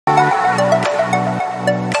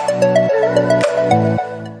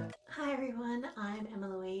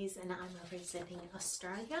representing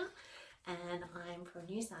Australia, and I'm from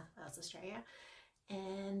New South Wales, Australia.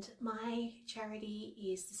 And my charity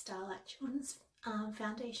is the Starlight Children's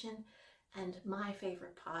Foundation. And my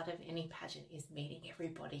favourite part of any pageant is meeting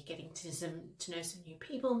everybody, getting to know some new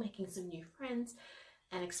people, making some new friends,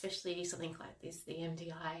 and especially something like this, the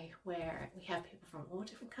MDI, where we have people from all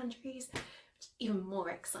different countries, which is even more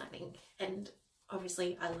exciting. And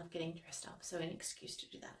obviously I love getting dressed up, so an excuse to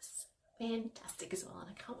do that is fantastic as well, and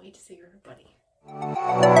I can't wait to see everybody.